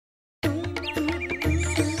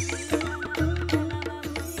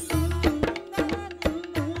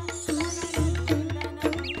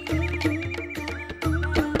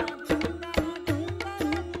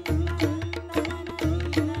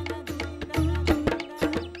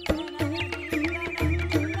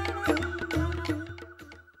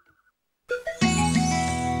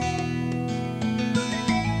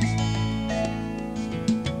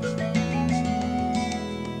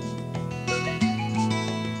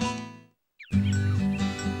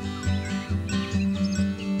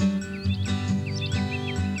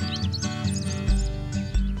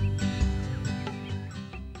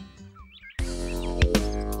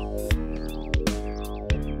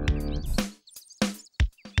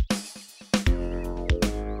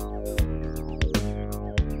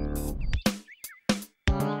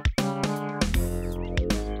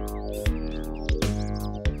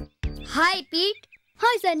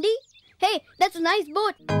Sandy. Hey, that's a nice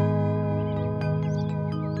boat.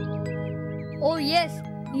 Oh yes,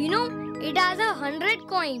 you know, it has 100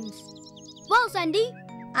 coins. Wow, Sandy.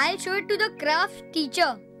 I'll show it to the crafts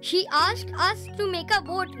teacher. She asked us to make a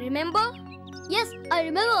boat, remember? Yes, I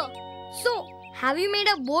remember. So, have you made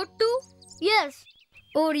a boat too? Yes.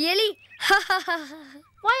 Oh really?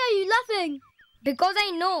 Why are you laughing? Because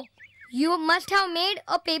I know you must have made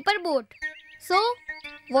a paper boat. So,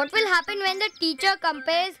 what will happen when the teacher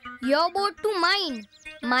compares your boat to mine?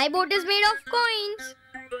 My boat is made of coins.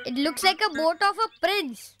 It looks like a boat of a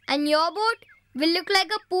prince. And your boat will look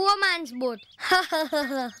like a poor man's boat.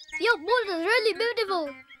 your boat is really beautiful.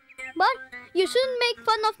 But you shouldn't make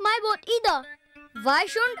fun of my boat either. Why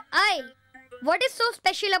shouldn't I? What is so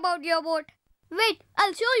special about your boat? Wait,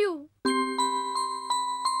 I'll show you.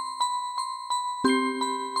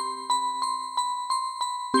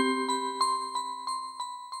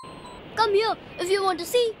 Come here if you want to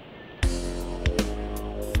see.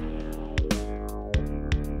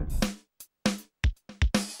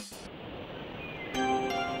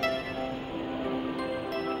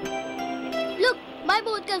 Look, my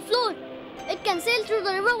boat can float. It can sail through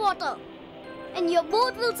the river water. And your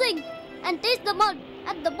boat will sink and taste the mud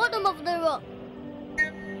at the bottom of the river.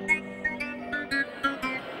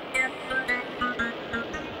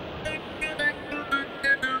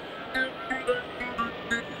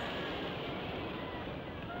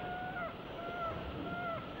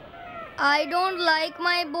 I don't like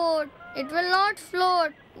my boat. It will not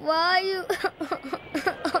float. Why you...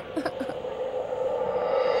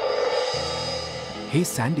 Hey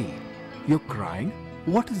Sandy, you're crying?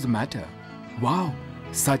 What is the matter? Wow,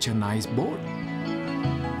 such a nice boat.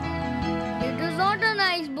 It is not a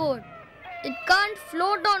nice boat. It can't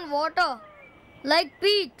float on water. Like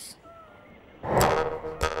peaks.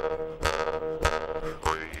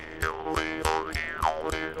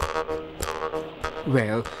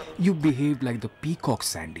 Well, you behaved like the peacock,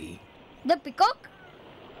 Sandy. The peacock?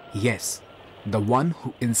 Yes, the one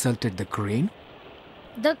who insulted the crane.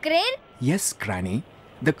 The crane? Yes, Granny,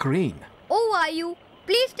 the crane. Oh, are you?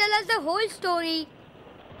 Please tell us the whole story.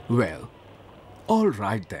 Well, all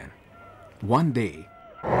right then. One day,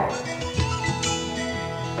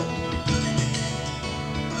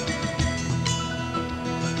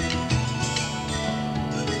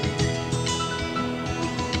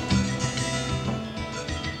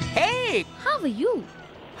 Hey! How are you?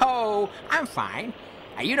 Oh, I'm fine.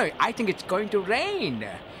 I think it's going to rain.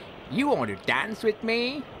 You want to dance with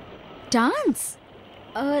me? Dance?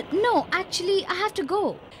 No, actually, I have to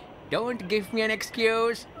go. Don't give me an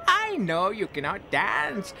excuse. I know you cannot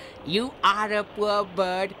dance. You are a poor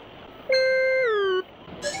bird.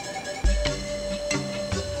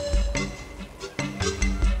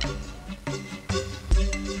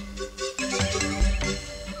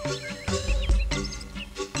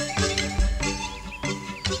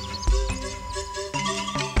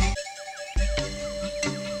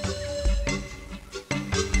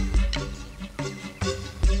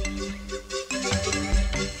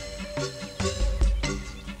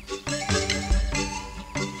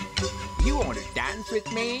 You want to dance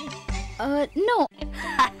with me? No.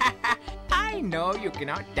 I know you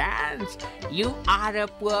cannot dance. You are a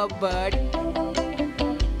poor bird.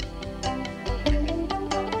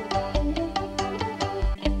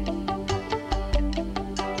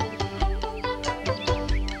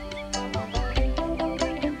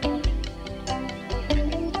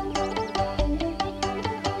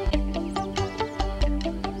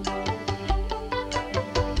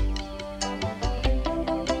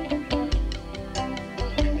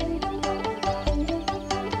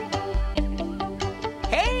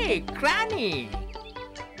 Hey, Granny!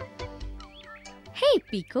 Hey,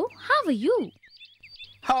 Pico, how are you?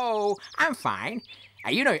 Oh, I'm fine.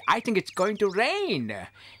 I think it's going to rain.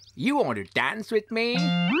 You want to dance with me?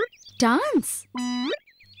 Dance?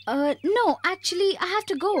 No, actually, I have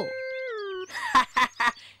to go.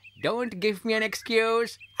 Don't give me an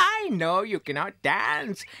excuse. I know you cannot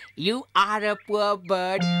dance. You are a poor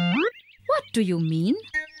bird. What do you mean?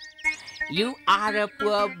 You are a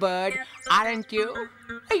poor bird, aren't you?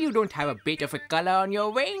 You don't have a bit of a color on your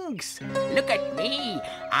wings. Look at me.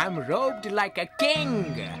 I'm robed like a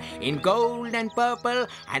king in gold and purple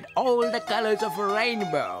and all the colors of a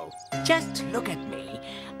rainbow. Just look at me.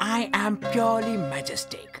 I am purely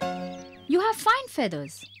majestic. You have fine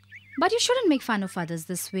feathers. But you shouldn't make fun of others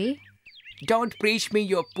this way. Don't preach me,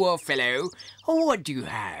 you poor fellow. What do you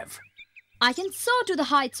have? I can soar to the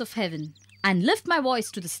heights of heaven and lift my voice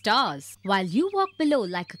to the stars, while you walk below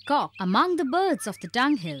like a cock among the birds of the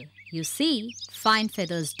dunghill. You see, fine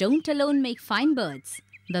feathers don't alone make fine birds.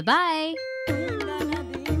 Bye-bye.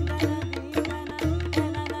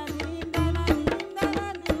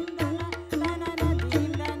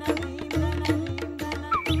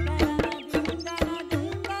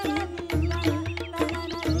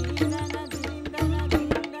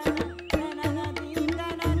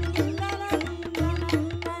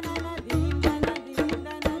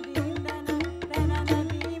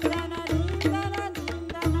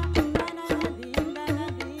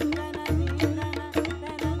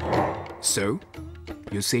 So,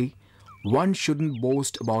 you see, one shouldn't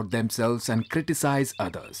boast about themselves and criticize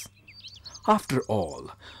others. After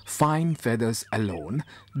all, fine feathers alone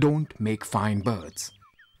don't make fine birds.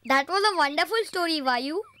 That was a wonderful story,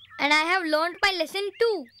 Vayu. And I have learned my lesson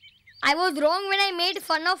too. I was wrong when I made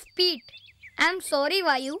fun of Pete. I'm sorry,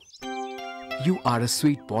 Vayu. You are a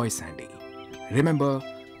sweet boy, Sandy. Remember,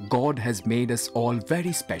 God has made us all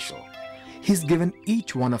very special. He's given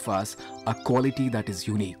each one of us a quality that is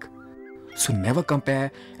unique. So never compare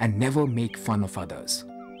and never make fun of others.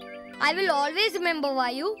 I will always remember,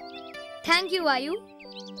 Vayu. Thank you, Vayu.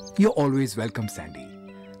 You're always welcome, Sandy.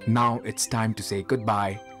 Now it's time to say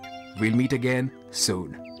goodbye. We'll meet again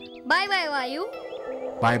soon. Bye-bye,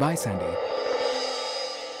 Vayu. Bye-bye, Sandy.